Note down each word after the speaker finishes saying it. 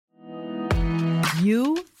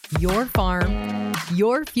You, your farm,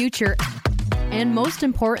 your future, and most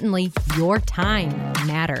importantly, your time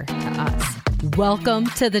matter to us. Welcome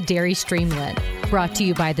to the Dairy Streamlet, brought to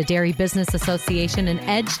you by the Dairy Business Association and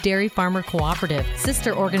Edge Dairy Farmer Cooperative,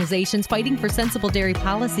 sister organizations fighting for sensible dairy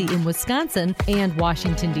policy in Wisconsin and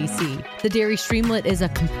Washington, D.C. The Dairy Streamlet is a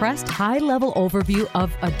compressed, high-level overview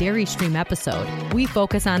of a Dairy Stream episode. We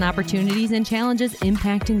focus on opportunities and challenges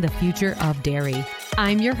impacting the future of dairy.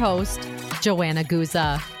 I'm your host, Joanna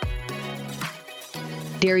Guza.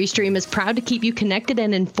 Dairy Stream is proud to keep you connected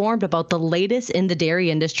and informed about the latest in the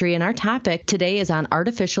dairy industry, and our topic today is on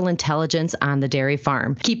artificial intelligence on the dairy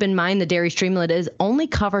farm. Keep in mind the Dairy Streamlet only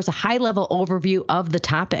covers a high-level overview of the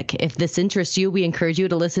topic. If this interests you, we encourage you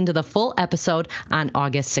to listen to the full episode on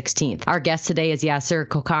August 16th. Our guest today is Yasser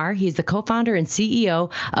Kokar. He's the co-founder and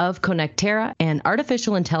CEO of Connectera, an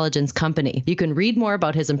artificial intelligence company. You can read more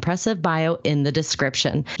about his impressive bio in the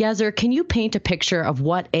description. Yasser, can you paint a picture of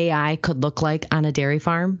what AI could look like on a dairy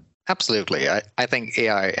farm? Absolutely. I think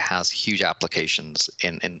AI has huge applications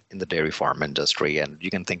in the dairy farm industry, and you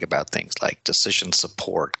can think about things like decision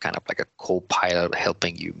support, kind of like a co-pilot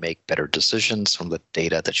helping you make better decisions from the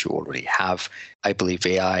data that you already have. I believe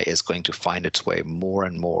AI is going to find its way more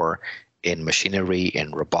and more in machinery,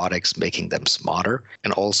 in robotics, making them smarter,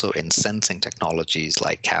 and also in sensing technologies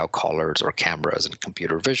like cow collars or cameras and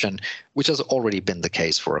computer vision, which has already been the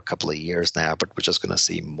case for a couple of years now, but we're just going to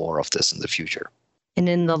see more of this in the future. And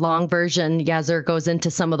in the long version, Yasser goes into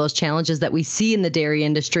some of those challenges that we see in the dairy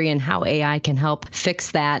industry and how AI can help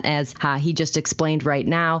fix that, as he just explained right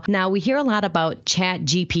now. Now, we hear a lot about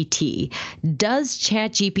ChatGPT. Does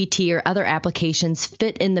ChatGPT or other applications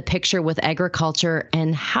fit in the picture with agriculture,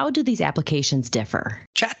 and how do these applications differ?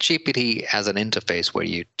 ChatGPT as an interface where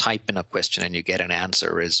you type in a question and you get an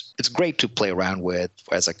answer it's great to play around with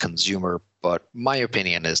as a consumer. But my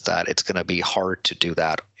opinion is that it's going to be hard to do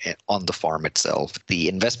that on the farm itself. The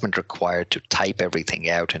investment required to type everything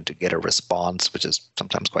out and to get a response, which is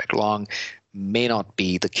sometimes quite long, may not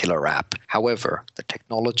be the killer app. However, the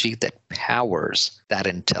technology that powers that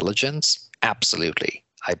intelligence, absolutely.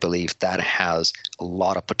 I believe that has a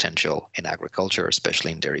lot of potential in agriculture,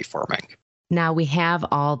 especially in dairy farming. Now we have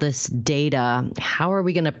all this data. How are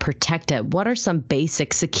we going to protect it? What are some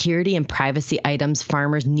basic security and privacy items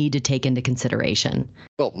farmers need to take into consideration?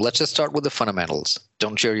 Well, let's just start with the fundamentals.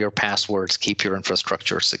 Don't share your passwords, keep your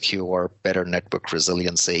infrastructure secure, better network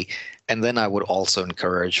resiliency. And then I would also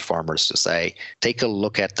encourage farmers to say, take a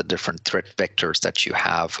look at the different threat vectors that you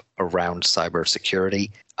have around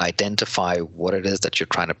cybersecurity, identify what it is that you're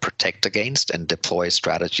trying to protect against, and deploy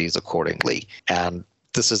strategies accordingly. And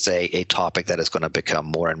this is a topic that is going to become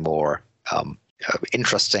more and more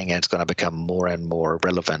interesting, and it's going to become more and more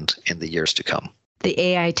relevant in the years to come. The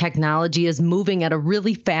AI technology is moving at a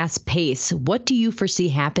really fast pace. What do you foresee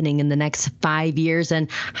happening in the next 5 years,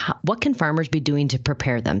 and what can farmers be doing to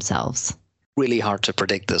prepare themselves? Really hard to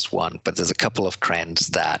predict this one, but there's a couple of trends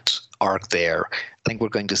that are there. I think we're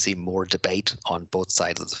going to see more debate on both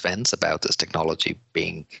sides of the fence about this technology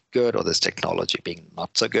being good or this technology being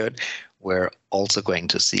not so good. We're also going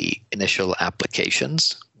to see initial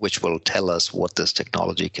applications, which will tell us what this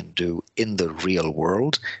technology can do in the real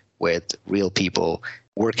world with real people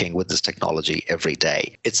working with this technology every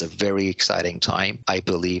day. It's a very exciting time. I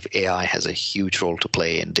believe AI has a huge role to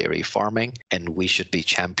play in dairy farming, and we should be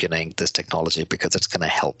championing this technology because it's going to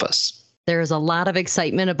help us. There is a lot of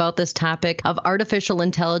excitement about this topic of artificial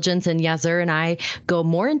intelligence, and Yasser and I go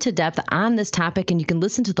more into depth on this topic, and you can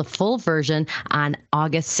listen to the full version on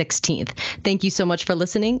August 16th. Thank you so much for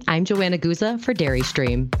listening. I'm Joanna Guza for Dairy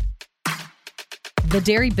Stream. The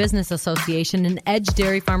Dairy Business Association and Edge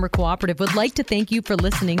Dairy Farmer Cooperative would like to thank you for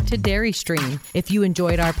listening to Dairy Stream. If you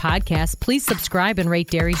enjoyed our podcast, please subscribe and rate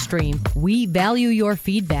Dairy Stream. We value your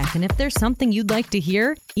feedback, and if there's something you'd like to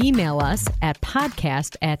hear, email us at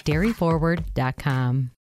podcast@dairyforward.com.